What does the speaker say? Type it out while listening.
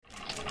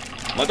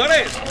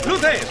Motores,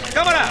 luces,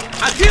 cámara,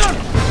 acción.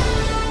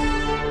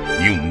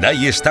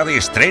 Hyundai está de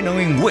estreno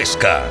en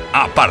Huesca.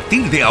 A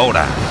partir de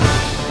ahora,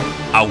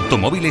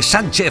 Automóviles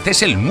Sánchez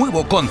es el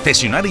nuevo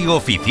concesionario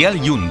oficial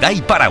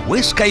Hyundai para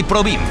Huesca y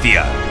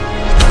provincia.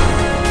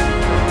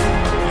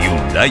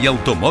 Hyundai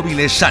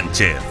Automóviles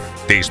Sánchez.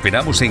 Te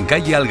esperamos en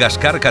calle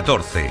Algascar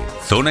 14,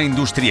 zona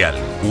industrial,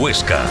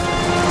 Huesca.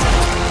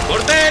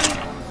 ¡Corte!